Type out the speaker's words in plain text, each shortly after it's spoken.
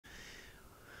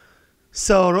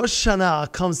So Rosh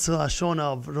Hashanah comes to Lashon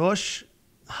of Rosh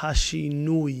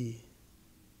Hashinui.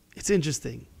 It's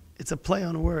interesting. It's a play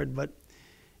on a word, but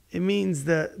it means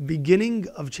the beginning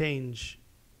of change.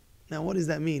 Now, what does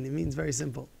that mean? It means very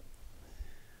simple.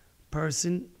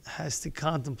 Person has to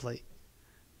contemplate.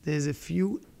 There's a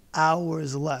few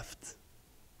hours left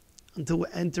until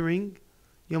we're entering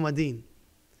Yom Adin.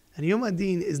 And Yom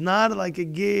Adin is not like a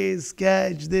giz,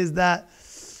 sketch, this, that.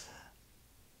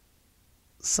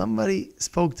 Somebody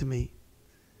spoke to me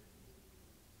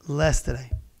last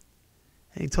today.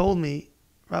 And he told me,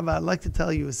 Rabbi, I'd like to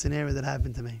tell you a scenario that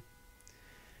happened to me.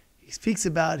 He speaks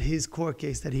about his court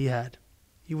case that he had.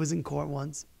 He was in court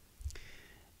once.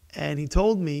 And he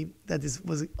told me that this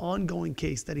was an ongoing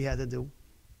case that he had to do.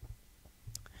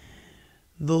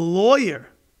 The lawyer,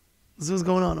 this is what's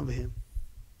going on over here.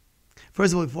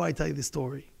 First of all, before I tell you the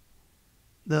story,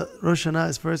 the Rosh Hashanah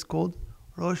is first called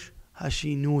Rosh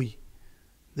Hashinui,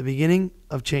 the beginning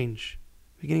of change.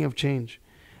 Beginning of change.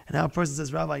 And now a person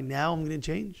says, Rabbi, now I'm going to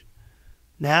change?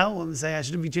 Now I'm going to say I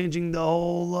shouldn't be changing the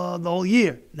whole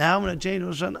year. Now I'm going to change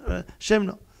Rosh Hashanah.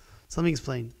 Shemno. So let me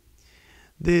explain.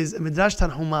 There's a Midrash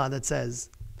Tanhuma that says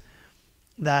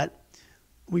that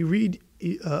we read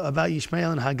about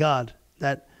Yishmael and Hagar,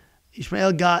 that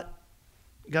Ishmael got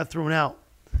thrown out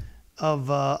of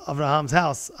Abraham's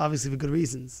house, obviously for good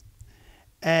reasons,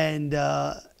 and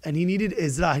he needed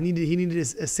Ezra. He needed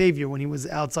a savior when he was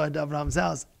outside Abraham's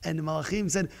house, and the Malachim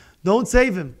said, "Don't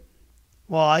save him."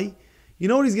 Why? You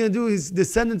know what he's going to do? His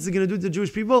descendants are going to do to the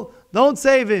Jewish people. Don't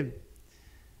save him.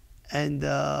 And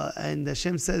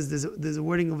Hashem says there's a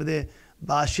wording over there,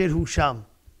 Ba'asher hu sham.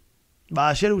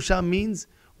 Ba'asher hu sham means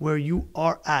where you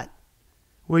are at.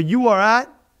 Where you are at,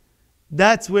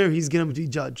 that's where he's going to be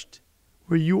judged.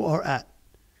 Where you are at.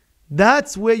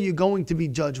 That's where you're going to be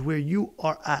judged, where you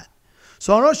are at.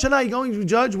 So on Rosh Hashanah, you're going to be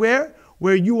judged where?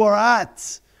 Where you are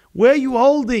at. Where are you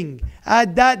holding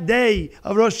at that day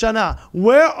of Rosh Hashanah?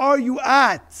 Where are you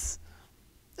at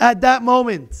that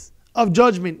moment of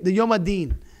judgment, the Yom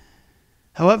Adin?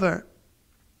 However,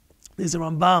 there's a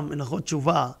Rambam in the Chot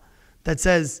Shuvah that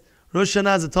says Rosh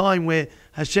Hashanah is a time where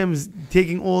Hashem's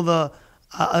taking all the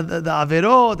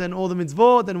averot and all the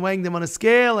mitzvot and weighing them on a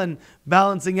scale and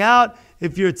balancing out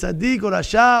if you're tzaddik or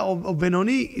rasha or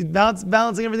benoni, he's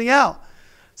balancing everything out.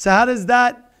 So how does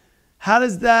that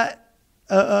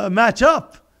match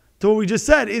up to what we just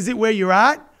said? Is it where you're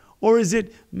at, or is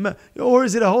it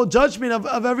a whole judgment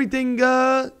of everything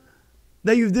that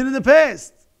you've done in the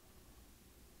past?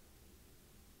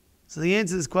 So the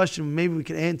answer to this question, maybe we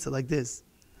can answer like this.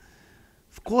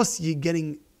 Of course you're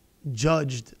getting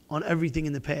judged on everything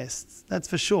in the past. That's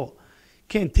for sure.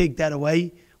 Can't take that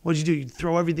away. What did you do? You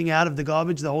throw everything out of the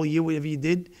garbage the whole year, whatever you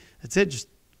did? That's it, just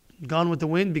gone with the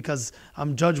wind because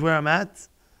I'm judged where I'm at?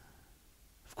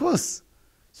 Of course.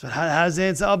 So how does the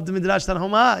answer up the Midrash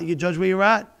Tanhuma? You judge where you're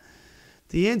at.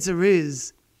 The answer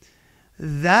is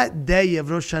that day of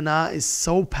Rosh Hashanah is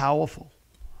so powerful.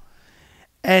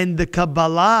 And the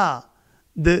Kabbalah,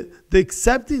 the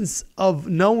acceptance of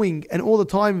knowing and all the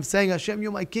time saying, Hashem,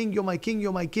 you're my king, you're my king,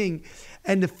 you're my king.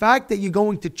 And the fact that you're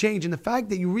going to change and the fact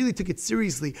that you really took it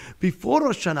seriously before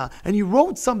Rosh Hashanah and you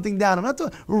wrote something down. I'm not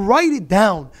to write it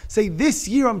down. Say, this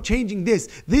year I'm changing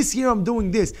this. This year I'm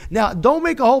doing this. Now, don't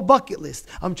make a whole bucket list.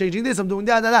 I'm changing this, I'm doing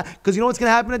that. Because you know what's going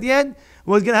to happen at the end?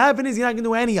 What's going to happen is you're not going to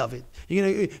do any of it. You're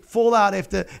going to fall out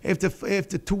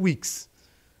after 2 weeks.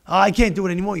 Oh, I can't do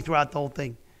it anymore. You throw out the whole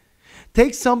thing.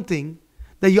 Take something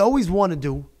that you always want to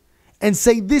do and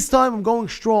say, this time I'm going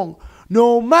strong.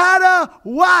 No matter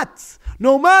what,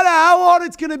 no matter how hard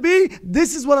it's going to be,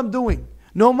 this is what I'm doing.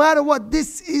 No matter what,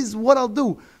 this is what I'll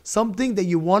do. Something that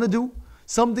you want to do,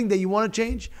 something that you want to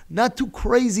change, not too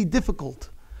crazy difficult,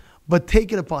 but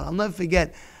take it upon. I'll never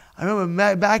forget. I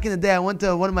remember back in the day, I went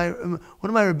to one of my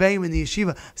rebbeim in the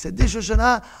yeshiva. I said, this Rosh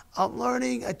Hashanah, I'm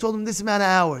learning. I told him this amount of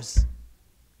hours.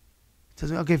 He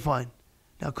tells me, okay, fine.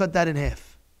 Now cut that in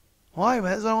half. Why?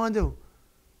 That's what I want to do.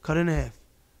 Cut it in half.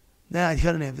 Now I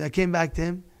cut it in half. I came back to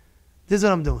him. This is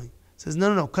what I'm doing. He says,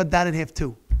 no, cut that in half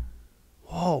too.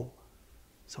 Whoa.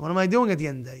 So what am I doing at the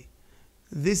end of the day?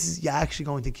 This is you're actually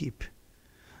going to keep.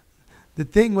 The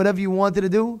thing, whatever you wanted to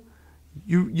do,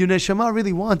 your neshama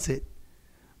really wants it.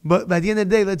 But by the end of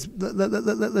the day,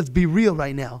 let's be real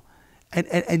right now,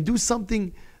 and do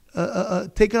something.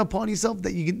 Take it upon yourself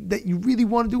that you really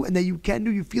want to do and that you can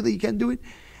do. You feel that you can do it,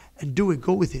 and do it.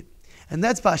 Go with it. And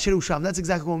that's Ba'asher hu sham. That's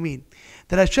exactly what I mean.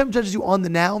 That Hashem judges you on the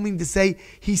now, meaning to say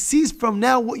He sees from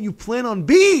now what you plan on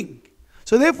being.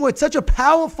 So therefore, it's such a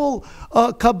powerful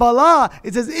Kabbalah.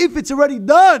 It's as if it's already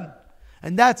done.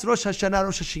 And that's Rosh Hashanah,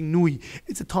 Rosh Hashinui.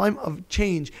 It's a time of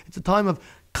change. It's a time of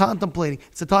contemplating.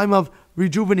 It's a time of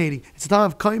rejuvenating. It's a time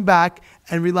of coming back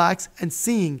and relax and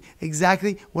seeing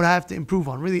exactly what I have to improve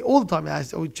on. Really, all the time I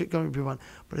always check and improve on.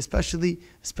 But especially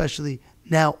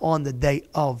now on the day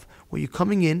of, where you're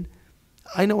coming in,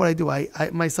 I know what I do.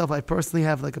 I personally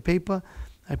have like a paper.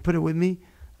 I put it with me.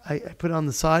 I put it on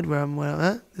the side where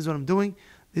this is what I'm doing.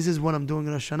 This is what I'm doing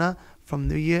in Rosh Hashanah from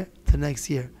New Year to next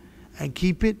year. And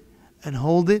keep it and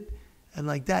hold it. And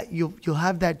like that, you'll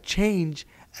have that change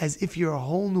as if you're a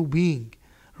whole new being.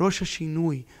 Rosh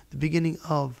Hashinui, the beginning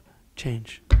of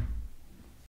change.